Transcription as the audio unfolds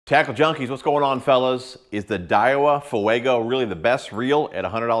Tackle Junkies, what's going on, fellas? Is the Daiwa Fuego really the best reel at a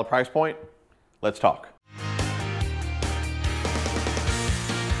 $100 price point? Let's talk.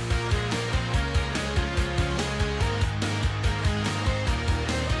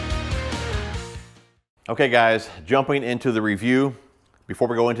 Okay guys, jumping into the review. Before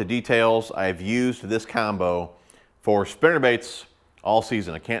we go into details, I've used this combo for spinnerbaits all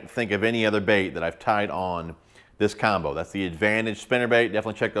season. I can't think of any other bait that I've tied on this combo. That's the Advantage Spinnerbait.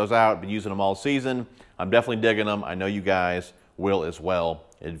 Definitely check those out. Been using them all season. I'm definitely digging them. I know you guys will as well.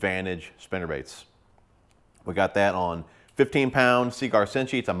 Advantage Spinnerbaits. We got that on 15-pound Seaguar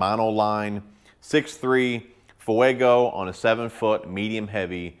Senshi. It's a mono line, 6'3" Fuego on a 7-foot medium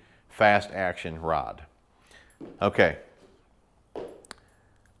heavy fast action rod. Okay.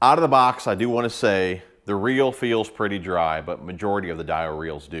 Out of the box, I do want to say the reel feels pretty dry, but majority of the Daiwa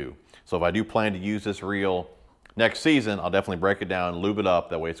reels do. So if I do plan to use this reel next season, I'll definitely break it down, lube it up,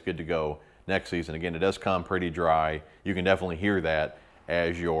 that way it's good to go next season. Again, it does come pretty dry. You can definitely hear that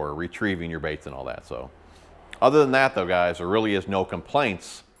as you're retrieving your baits and all that. So other than that though, guys, there really is no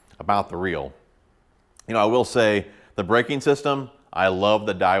complaints about the reel. You know, I will say the braking system, I love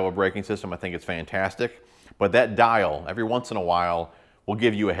the Daiwa braking system. I think it's fantastic. But that dial, every once in a while, will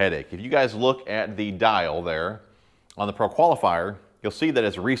give you a headache. If you guys look at the dial there on the Pro Qualifier, you'll see that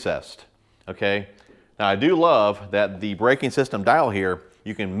it's recessed, okay? Now, I do love that the braking system dial here,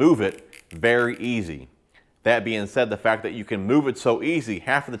 you can move it very easy. That being said, the fact that you can move it so easy,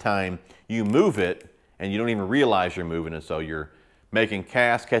 half of the time you move it and you don't even realize you're moving it. So you're making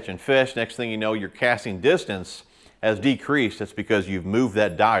casts, catching fish. Next thing you know, your casting distance has decreased. It's because you've moved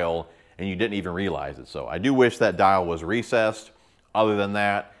that dial and you didn't even realize it. So I do wish that dial was recessed. Other than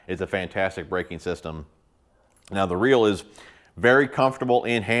that, it's a fantastic braking system. Now the reel is very comfortable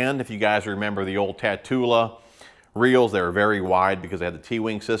in hand. If you guys remember the old Tatula reels, they were very wide because they had the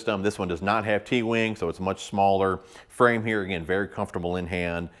T-wing system. This one does not have T-wing, so it's a much smaller frame here. Again, very comfortable in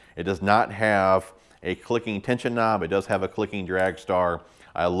hand. It does not have a clicking tension knob. It does have a clicking drag star.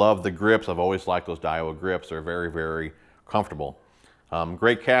 I love the grips. I've always liked those Daiwa grips. They're very, very comfortable.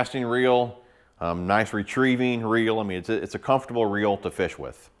 Great casting reel, nice retrieving reel. I mean, it's a comfortable reel to fish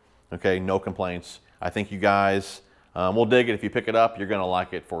with. Okay, no complaints. I think you guys will dig it. If you pick it up, you're gonna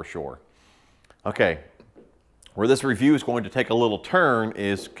like it for sure. Okay, where this review is going to take a little turn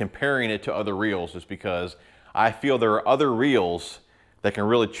is comparing it to other reels, just because I feel there are other reels that can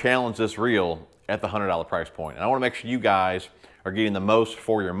really challenge this reel at the $100 price point. And I wanna make sure you guys are getting the most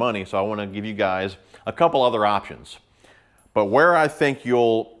for your money, so I wanna give you guys a couple other options. But where I think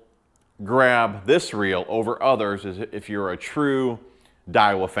you'll grab this reel over others is if you're a true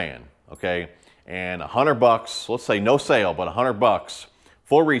Daiwa fan, okay? And $100, let's say no sale, but $100,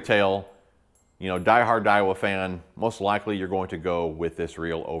 full retail, you know, diehard Daiwa fan, most likely you're going to go with this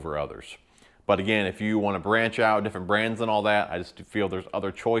reel over others. But again, if you want to branch out different brands and all that, I just feel there's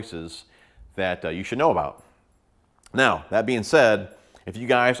other choices that you should know about. Now, that being said, if you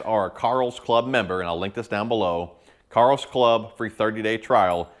guys are a Karl's Club member, and I'll link this down below, Karl's Club free 30-day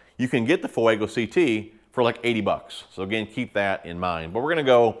trial, you can get the Fuego CT for like 80 bucks. So again, keep that in mind. But we're gonna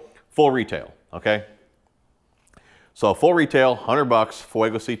go full retail, okay? So full retail, 100 bucks,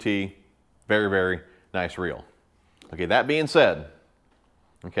 Fuego CT, very, very nice reel. Okay, that being said,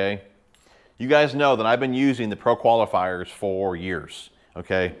 okay, you guys know that I've been using the Pro Qualifiers for years,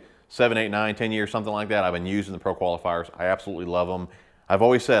 okay? 7, 8, 9, 10 years, something like that. I've been using the Pro Qualifiers. I absolutely love them. I've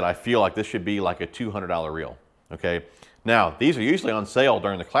always said I feel like this should be like a $200 reel, okay? Now, these are usually on sale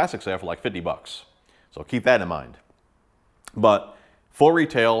during the classic sale for like 50 bucks. So keep that in mind. But full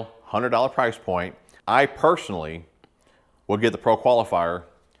retail, $100 price point, I personally would get the Pro Qualifier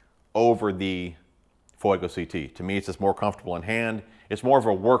over the Fuego CT. To me, it's just more comfortable in hand. It's more of a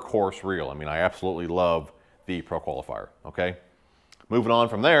workhorse reel. I mean, I absolutely love the Pro Qualifier, okay? Moving on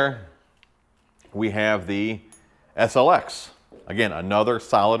from there, we have the SLX. Again, another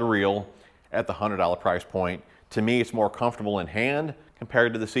solid reel at the $100 price point. To me, it's more comfortable in hand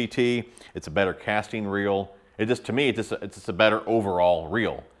compared to the CT. It's a better casting reel. To me, it's just a better overall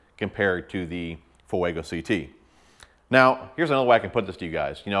reel compared to the Fuego CT. Now, here's another way I can put this to you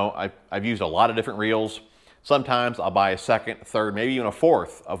guys. You know, I've used a lot of different reels. Sometimes I'll buy a second, third, maybe even a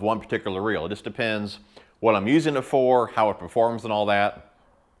fourth of one particular reel. It just depends what I'm using it for, how it performs and all that.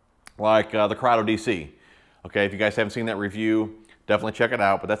 Like the Corrado DC. Okay, if you guys haven't seen that review, definitely check it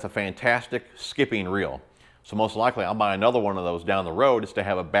out, but that's a fantastic skipping reel. So most likely I'll buy another one of those down the road just to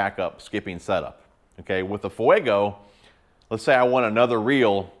have a backup skipping setup. Okay, with the Fuego, let's say I want another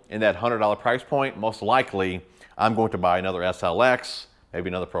reel in that $100 price point, most likely I'm going to buy another SLX, maybe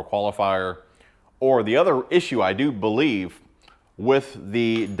another Pro Qualifier, or the other issue I do believe with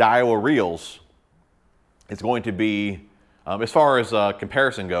the Daiwa reels, it's going to be, as far as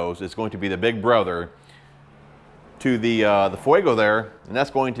comparison goes, it's going to be the big brother to the Fuego there, and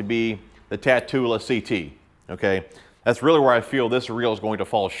that's going to be the Tatula CT, okay? That's really where I feel this reel is going to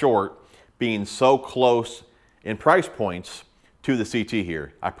fall short, being so close in price points to the CT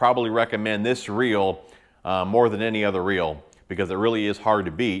here. I probably recommend this reel more than any other reel because it really is hard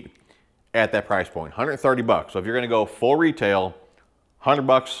to beat at that price point, 130 bucks. So if you're gonna go full retail, 100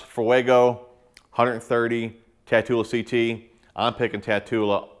 bucks Fuego, 130 Tatula CT, I'm picking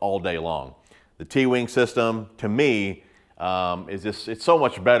Tatula all day long. The T-Wing system, to me, is just, it's so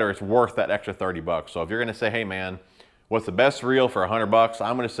much better. It's worth that extra 30 bucks. So if you're gonna say, hey man, what's the best reel for 100 bucks?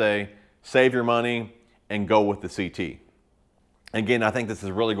 I'm gonna say, save your money and go with the CT. Again, I think this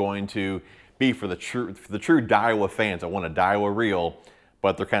is really going to be for the true Daiwa fans that want a Daiwa reel,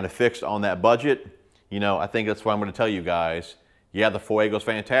 but they're kind of fixed on that budget. You know, I think that's what I'm gonna tell you guys. Yeah, the Fuego's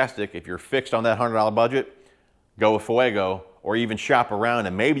fantastic. If you're fixed on that $100 budget, go with Fuego, or even shop around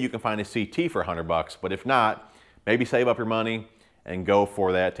and maybe you can find a CT for 100 bucks. But if not, maybe save up your money and go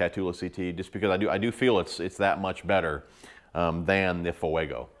for that Tatula CT, just because I do feel it's that much better than the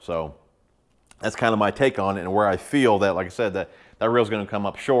Fuego. So that's kind of my take on it, and where I feel that, like I said, that reel's going to come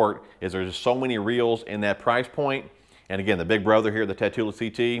up short is there's just so many reels in that price point. And again, the big brother here, the Tatula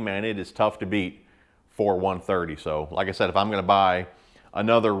CT, man, it is tough to beat for 130. So like I said, if I'm going to buy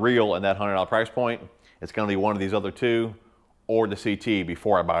another reel in that $100 price point, it's going to be one of these other two or the CT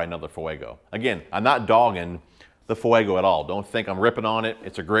before I buy another Fuego. Again, I'm not dogging the Fuego at all. Don't think I'm ripping on it.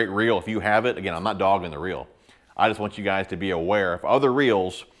 It's a great reel if you have it. Again, I'm not dogging the reel. I just want you guys to be aware of other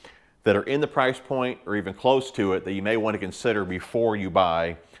reels that are in the price point or even close to it that you may want to consider before you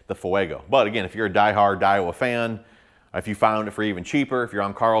buy the Fuego. But again, if you're a diehard Daiwa fan, if you found it for even cheaper, if you're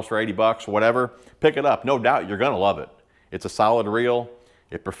on Karl's for 80 bucks, whatever, pick it up. No doubt you're gonna love it. It's a solid reel.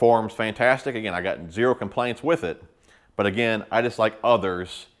 It performs fantastic. Again, I got zero complaints with it. But again, I just like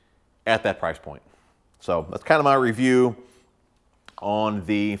others at that price point. So that's kind of my review on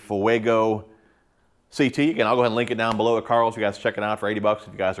the Fuego CT. Again, I'll go ahead and link it down below at Karl's. You guys check it out for 80 bucks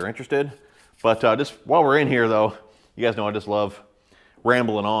if you guys are interested. But just while we're in here though, you guys know I just love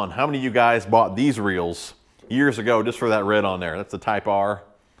rambling on. How many of you guys bought these reels years ago just for that red on there? That's the Type R.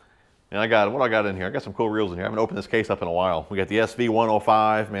 And I got, what I got in here? I got some cool reels in here. I haven't opened this case up in a while. We got the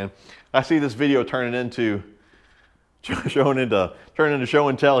SV105, man. I see this video turning into show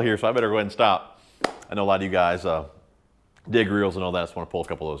and tell here, so I better go ahead and stop. I know a lot of you guys dig reels and all that, so I want to pull a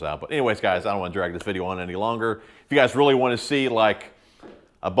couple of those out. But anyways, guys, I don't want to drag this video on any longer. If you guys really want to see like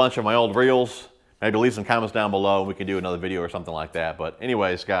a bunch of my old reels, maybe leave some comments down below and we can do another video or something like that. But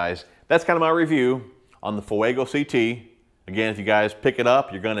anyways, guys, that's kind of my review on the Fuego CT. Again, if you guys pick it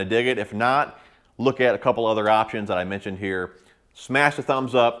up, you're going to dig it. If not, look at a couple other options that I mentioned here. Smash the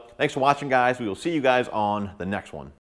thumbs up. Thanks for watching, guys. We will see you guys on the next one.